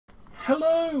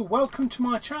Hello, welcome to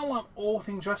my channel. I'm All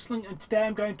Things Wrestling, and today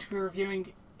I'm going to be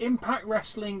reviewing Impact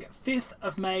Wrestling 5th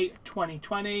of May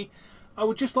 2020. I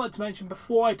would just like to mention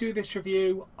before I do this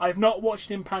review, I've not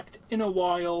watched Impact in a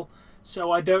while,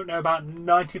 so I don't know about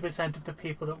 90% of the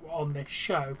people that were on this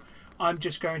show. I'm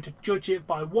just going to judge it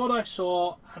by what I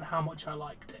saw and how much I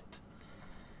liked it.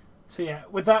 So yeah,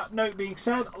 with that note being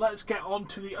said, let's get on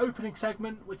to the opening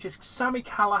segment, which is Sami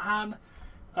Callihan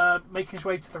making his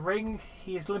way to the ring.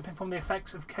 He is limping from the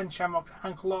effects of Ken Shamrock's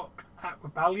ankle lock at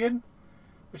Rebellion,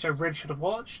 which I really should have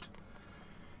watched.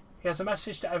 He has a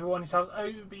message to everyone. He tells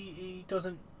OBE he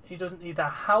doesn't need their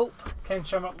help. Ken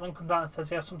Shamrock then comes out and says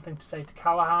he has something to say to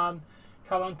Callihan.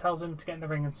 Callihan tells him to get in the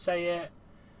ring and say it.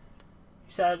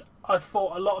 He said, "I've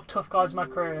fought a lot of tough guys in my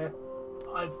career.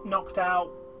 I've knocked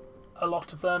out a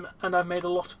lot of them, and I've made a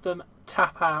lot of them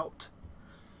tap out.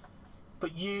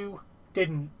 But you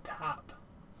didn't tap."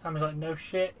 Sammy's like, "No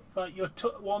shit. Like, you're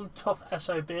one tough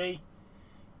SOB.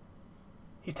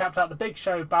 He tapped out the Big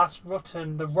Show, Bass,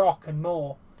 Rutten, The Rock, and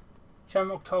more."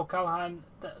 Shamrock told Callihan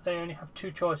that they only have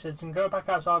two choices: they can go back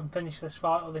outside and finish this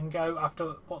fight, or they can go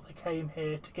after what they came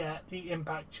here to get, the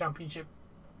Impact Championship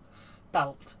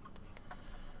belt.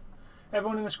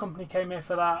 Everyone in this company came here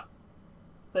for that.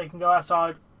 They can go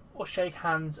outside or shake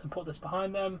hands and put this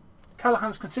behind them.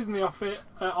 Callahan's considering the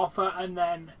offer, and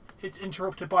then it's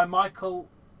interrupted by Michael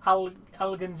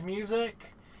Elgin's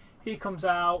music. He comes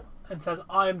out and says,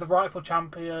 "I am the rightful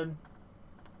champion.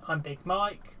 I'm Big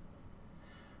Mike."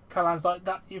 Callahan's like,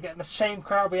 "That you're getting the same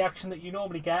crowd reaction that you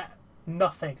normally get.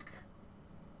 Nothing."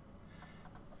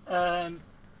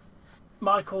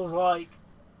 Michael's like,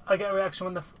 "I get a reaction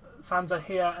when the fans are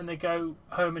here and they go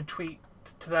home and tweet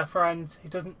to their friends. He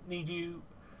doesn't need you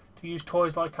to use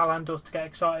toys like Callihan does to get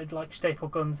excited like staple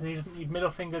guns, and he doesn't need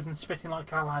middle fingers and spitting like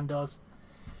Callihan does."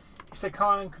 He said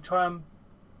Callihan can try and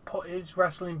put his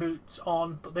wrestling boots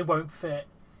on, but they won't fit.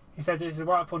 He said he's the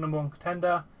rightful #1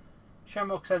 contender.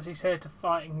 Shamrock says he's here to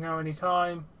fight and can go any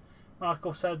time.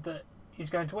 Michael said that he's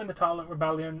going to win the title at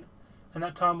Rebellion, and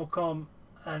that time will come,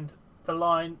 and the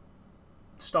line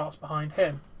starts behind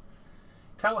him.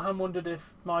 Callihan wondered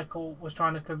if Michael was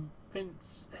trying to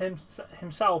convince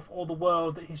himself or the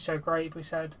world that he's so great, but he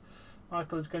said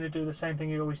Michael is going to do the same thing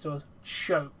he always does: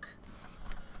 choke.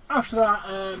 After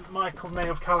that, Michael made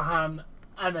of Callihan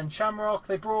and then Shamrock.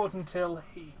 They brawled until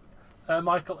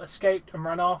Michael escaped and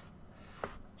ran off.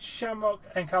 Shamrock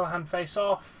and Callihan face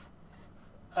off.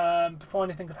 Before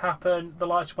anything could happen, the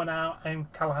lights went out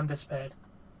and Callihan disappeared.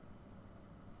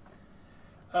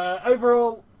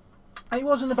 Overall, it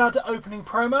wasn't a bad opening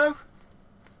promo.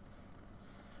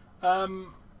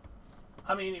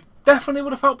 I mean, it definitely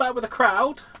would have felt better with a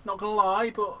crowd, not going to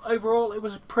lie, but overall it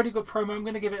was a pretty good promo. I'm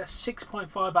going to give it a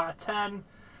 6.5 out of 10.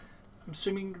 I'm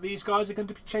assuming these guys are going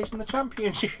to be chasing the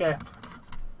championship.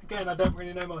 Again, I don't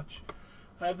really know much.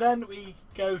 Then we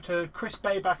go to Chris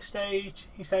Bay backstage.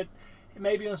 He said it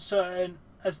may be uncertain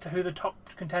as to who the top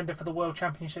contender for the World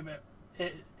Championship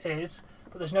is,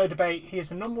 but there's no debate. He is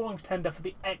the #1 contender for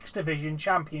the X Division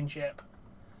Championship.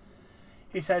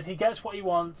 He said he gets what he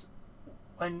wants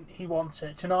when he wants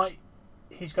it. Tonight,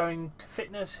 he's going to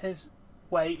fitness his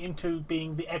way into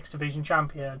being the X Division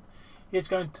champion. He is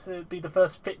going to be the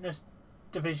first fitness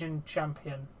division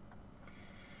champion.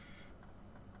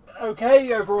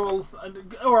 Okay, overall,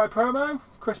 alright promo.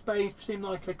 Chris Bay seemed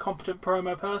like a competent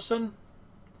promo person.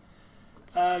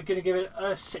 Gonna give it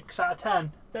a 6 out of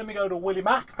 10. Then we go to Willie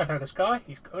Mack. I know this guy,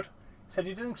 he's good. He said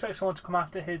he didn't expect someone to come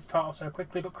after his title so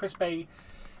quickly, but Chris Bay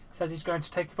said he's going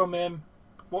to take it from him.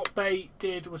 What Bay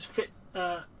did was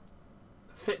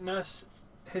fitness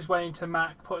his way into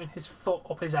Mac, putting his foot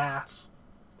up his ass.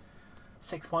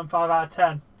 6.5 out of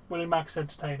 10. Willie Mack's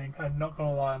entertaining. I'm not going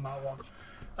to lie on that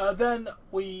one. Then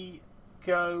we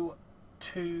go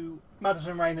to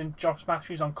Madison Rayne and Josh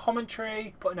Matthews on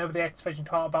commentary, putting over the X Division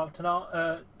title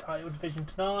division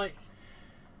tonight.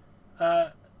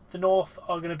 The North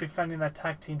are going to be defending their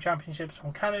tag team championships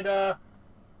from Canada.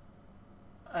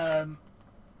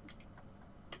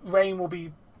 Rayne will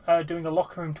be doing a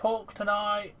locker room talk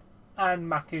tonight, and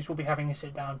Matthews will be having a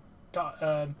sit down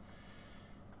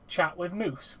chat with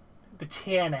Moose, the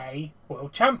TNA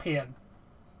World Champion.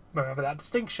 Remember that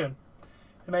distinction.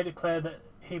 They made it clear that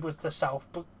he was the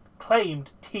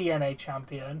self-proclaimed TNA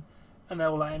Champion, and they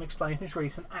will let him explain his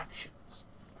recent actions.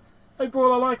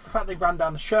 Overall, I like the fact they ran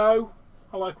down the show.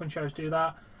 I like when shows do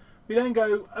that. We then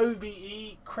go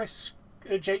OVE,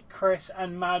 Jake Chris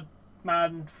and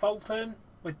Madman Fulton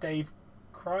with Dave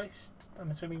Christ.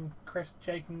 I'm assuming Chris,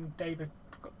 Jake and David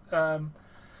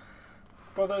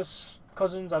brothers,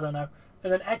 cousins, I don't know.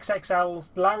 And then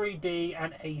XXL's Larry D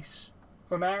and Ace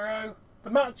Romero. The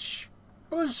match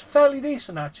was fairly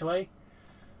decent, actually.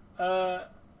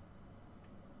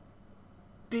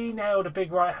 D nailed a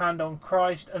big right hand on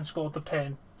Christ and scored the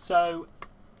pin. So,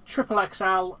 Triple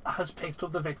XL has picked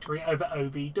up the victory over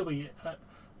OVE,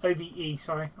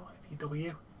 sorry, not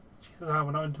OVW. Jesus,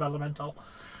 we're not in developmental.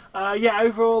 Yeah,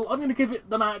 overall, I'm going to give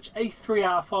the match a 3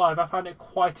 out of 5. I found it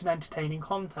quite an entertaining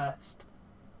contest.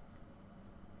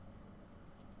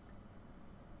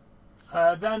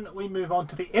 Then we move on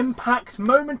to the Impact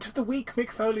Moment of the Week,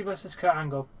 Mick Foley versus Kurt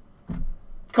Angle.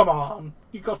 Come on,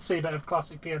 you've got to see a bit of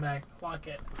classic DNA. I like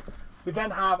it. We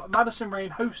then have Madison Rayne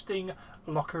hosting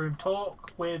Locker Room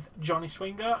Talk with Johnny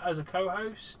Swinger as a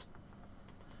co-host.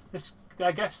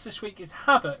 Their guest this week is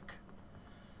Havoc.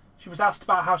 She was asked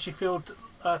about how she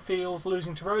feels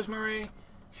losing to Rosemary.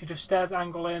 She just stares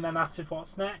Angle in and asks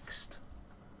what's next.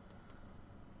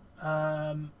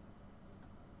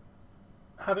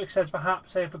 Havoc says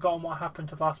perhaps they have forgotten what happened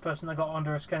to the last person that got under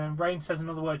her skin, and Rayne says in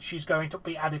other words she's going to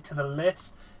be added to the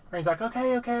list. Rayne's like,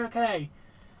 okay.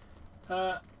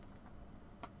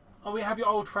 We have your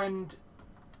old friend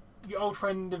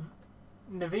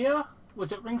Navia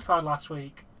was at ringside last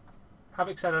week.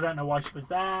 Havoc said I don't know why she was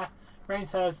there. Rayne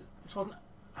says this wasn't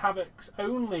Havoc's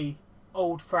only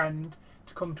old friend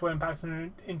to come to Impact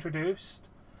and introduced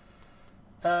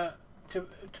to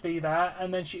be there,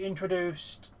 and then she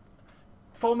introduced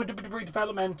former WWE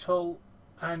Developmental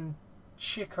and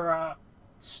Shikara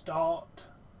start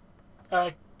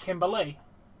Kimberly.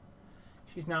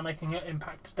 She's now making her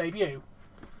Impact debut.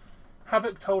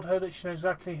 Havoc told her that she knows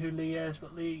exactly who Lee is,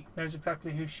 but Lee knows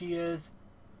exactly who she is.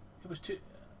 It was too...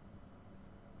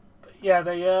 But yeah,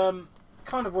 they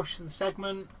kind of rushed the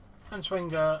segment, and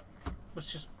Swinger was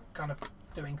just kind of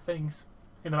doing things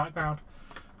in the background.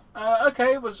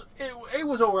 Okay, it was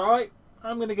alright.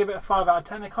 I'm going to give it a 5 out of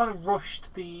 10. They kind of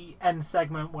rushed the end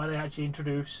segment where they actually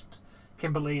introduced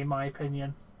Kimberly, in my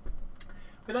opinion.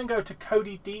 We then go to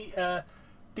Cody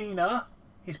Deaner.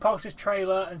 He's parked his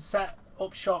trailer and set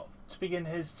up shop to begin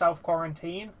his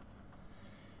self-quarantine.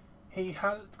 He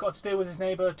has got to deal with his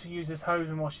neighbour to use his hose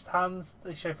and wash his hands.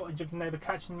 They show footage of the neighbour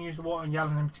catching him use the water and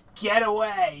yelling at him to get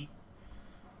away.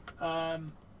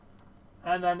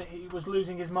 And then he was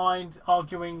losing his mind,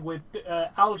 arguing with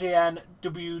LJN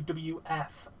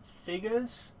WWF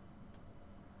figures.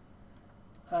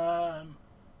 Like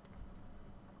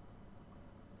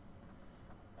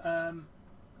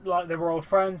they were old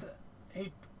friends.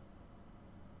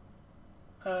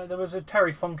 There was a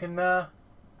Terry Funk in there.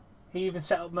 He even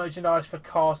set up merchandise for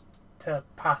cars to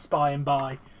pass by and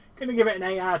buy. Gonna give it an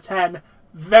 8 out of 10.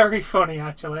 Very funny,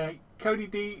 actually. Cody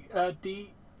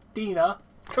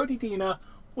Deaner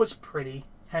was pretty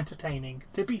entertaining,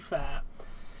 to be fair.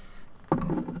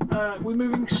 We're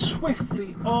moving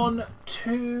swiftly on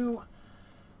to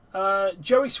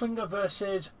Joey Swinger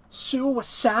versus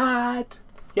Suicide.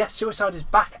 Yes, Suicide is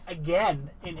back again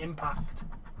in Impact.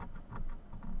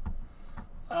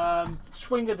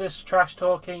 Swinger does trash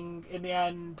talking. In the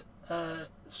end,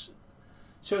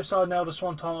 Suicide nailed a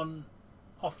swanton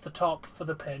off the top for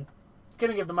the pin.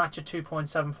 Going to give the match a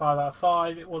 2.75 out of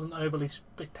 5. It wasn't overly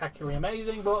spectacularly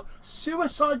amazing, but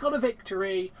Suicide got a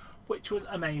victory, which was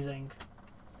amazing.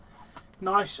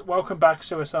 Nice, welcome back,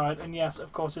 Suicide. And yes,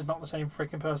 of course, it's not the same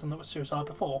freaking person that was Suicide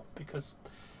before, because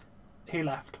he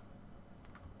left.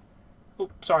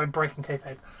 Oh, sorry, I'm breaking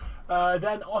kayfabe.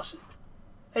 Then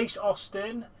Ace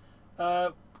Austin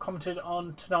commented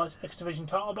on tonight's X Division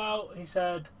title bout. He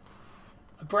said,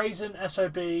 a brazen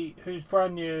SOB who's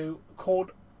brand new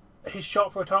called his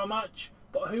shot for a title match,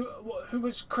 but who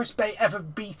was Chris Bay ever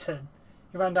beaten?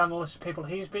 He ran down the list of people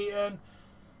he's beaten.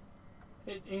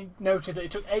 He noted that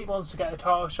it took 8 months to get a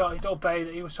title shot. He told Bay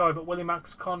that he was sorry, but Willie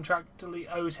Max contractually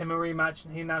owes him a rematch,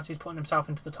 and he announced he's putting himself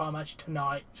into the title match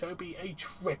tonight. So it'll be a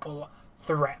triple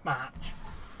threat match.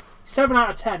 7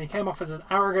 out of 10. He came off as an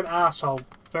arrogant arsehole.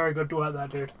 Very good work there,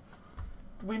 dude.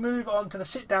 We move on to the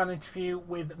sit-down interview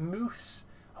with Moose,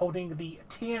 holding the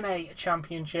TNA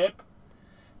Championship.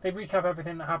 They recap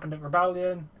everything that happened at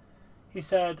Rebellion. He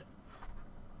said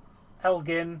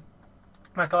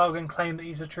Michael Elgin claimed that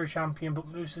he's a true champion, but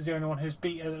Moose is the only one who's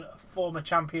beaten former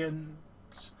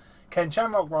champions Ken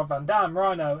Shamrock, Rob Van Dam,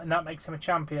 Rhino, and that makes him a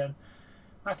champion.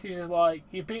 Matthews is like,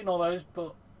 you've beaten all those,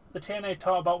 but the TNA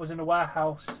title belt was in a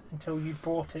warehouse until being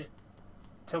brought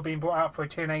out for a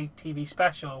TNA TV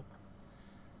special.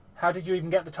 How did you even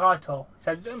get the title? He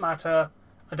said, it doesn't matter.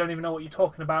 I don't even know what you're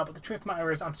talking about, but the truth of the matter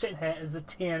is I'm sitting here as the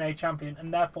TNA champion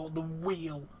and therefore the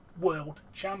real world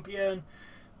champion.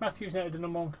 Matthews noted the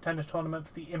 #1 contenders tournament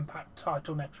for the Impact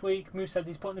title next week. Moose said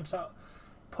he's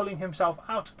pulling himself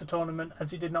out of the tournament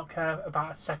as he did not care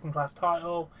about a second-class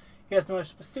title. He has the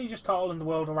most prestigious title in the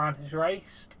world around his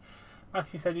waist.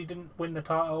 Matthew said he didn't win the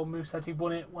title. Moose said he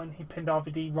won it when he pinned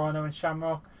RVD, Rhino and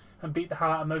Shamrock and beat the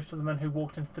hell out of most of the men who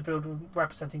walked into the building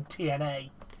representing TNA.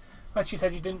 Matthew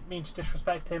said he didn't mean to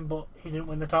disrespect him, but he didn't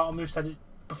win the title. Moose said,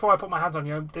 before I put my hands on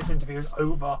you, this interview is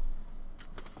over.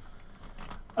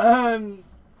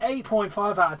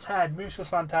 8.5 out of 10. Moose was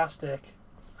fantastic.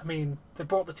 I mean, they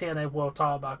brought the TNA World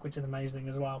title back, which is amazing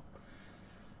as well.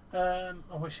 I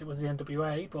wish it was the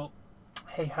NWA, but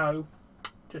hey ho.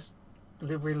 Just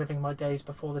reliving my days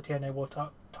before the TNA World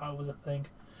title was a thing.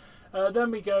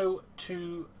 Then we go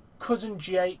to Cousin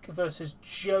Jake versus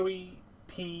Joseph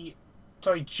P.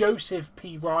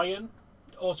 Ryan,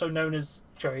 also known as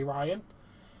Joey Ryan.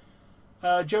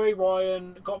 Joey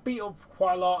Ryan got beat up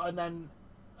quite a lot and then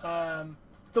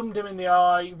thumbed him in the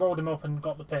eye, rolled him up and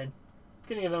got the pin.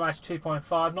 Beginning of the match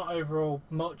 2.5, not overall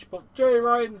much, but Joey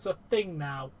Ryan's a thing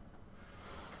now.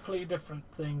 Completely different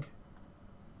thing.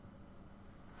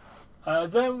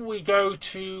 Then we go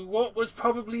to what was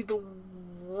probably the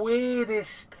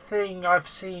weirdest thing I've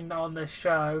seen on this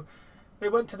show. They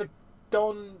went to the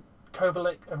Don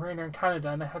Kovalik Arena in Canada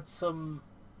and they had some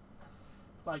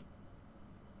like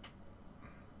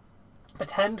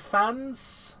pretend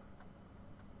fans.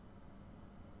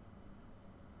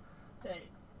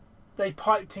 They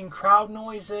piped in crowd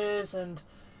noises and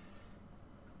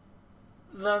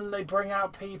then they bring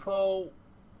out people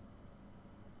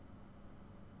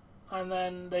and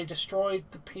then they destroyed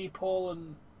the people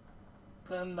and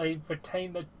then they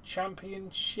retained the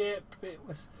championship. It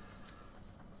was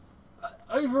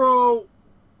overall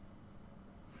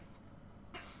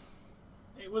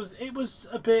it was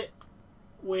a bit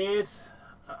weird.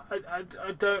 I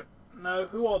don't know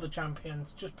who are the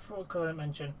champions. Just before I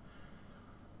mention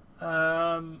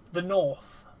the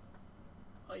North.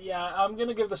 Yeah, I'm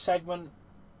gonna give the segment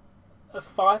a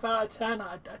 5 out of 10.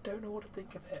 I don't know what to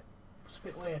think of it. It was a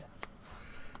bit weird.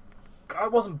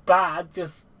 It wasn't bad,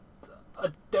 just I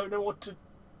don't know what to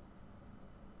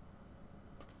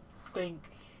think.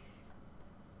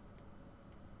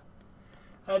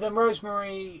 Then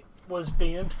Rosemary was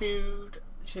being interviewed.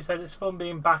 She said it's fun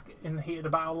being back in the heat of the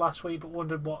battle last week, but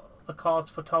wondered what the cards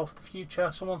foretell for the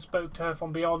future. Someone spoke to her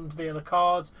from beyond via the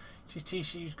cards. She teased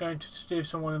she was going to seduce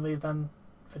someone and leave them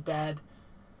for dead,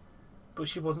 but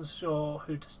she wasn't sure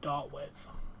who to start with.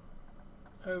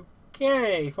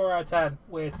 Okay, 4 out of 10.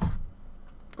 Weird.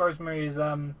 Rosemary's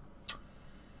yeah,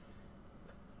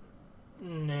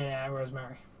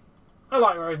 Rosemary. I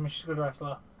like Rosemary, she's a good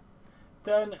wrestler.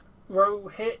 Then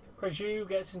Rohit Raju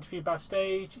gets interviewed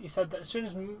backstage. He said that as soon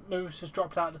as Moose has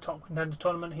dropped out of the top contender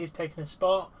tournament, he's taken his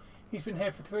spot. He's been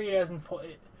here for 3 years and put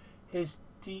his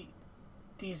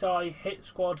DZI hit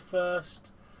squad first,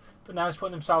 but now he's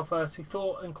putting himself first. He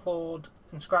thought and clawed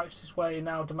and scratched his way and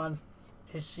now demands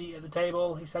his seat at the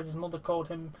table. He said his mother called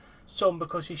him son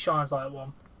because he shines like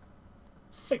one.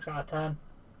 6 out of 10.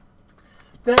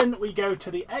 Then we go to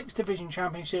the X Division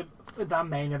Championship for the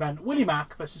main event. Willie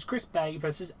Mack versus Chris Bay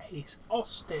versus Ace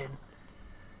Austin.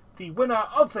 The winner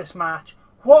of this match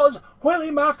was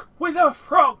Willie Mack with a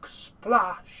frog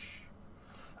splash.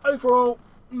 Overall,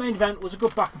 the main event was a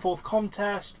good back and forth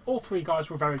contest. All three guys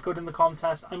were very good in the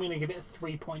contest. I'm going to give it a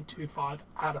 3.25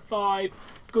 out of 5.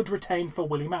 Good retain for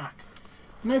Willie Mack.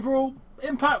 And overall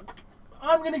impact,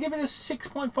 I'm going to give it a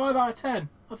 6.5 out of 10.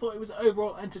 I thought it was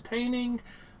overall entertaining.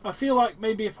 I feel like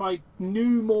maybe if I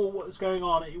knew more what was going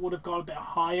on, it would have gone a bit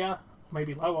higher,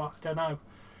 maybe lower, I don't know.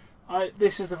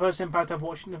 This is the first Impact I've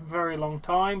watched in a very long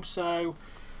time, so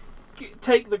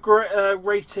take the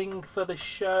rating for the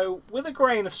show with a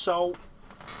grain of salt.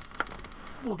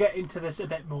 We'll get into this a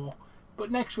bit more. But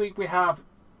next week we have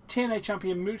TNA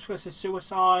champion Moose versus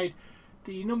Suicide,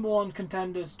 the number 1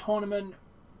 contenders tournament,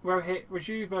 Rohit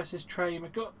Raju versus Trey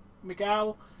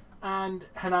Miguel, and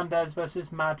Hernandez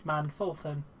versus Madman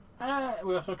Fulton.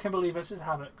 We also have Kimberly versus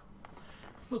Havoc.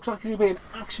 Looks like it'll be an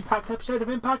action-packed episode of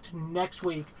Impact next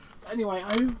week. But anyway,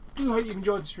 I do hope you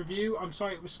enjoyed this review. I'm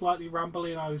sorry it was slightly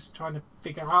rambly and I was trying to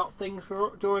figure out things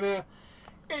during it.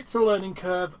 It's a learning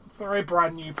curve for a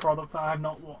brand new product that I have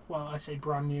not, well, I say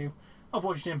brand new. I've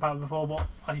watched Impact before, but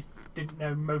I didn't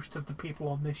know most of the people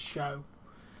on this show.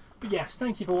 But yes,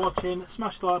 thank you for watching.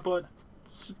 Smash the like button,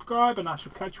 subscribe, and I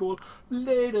shall catch you all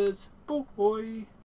later. Boy.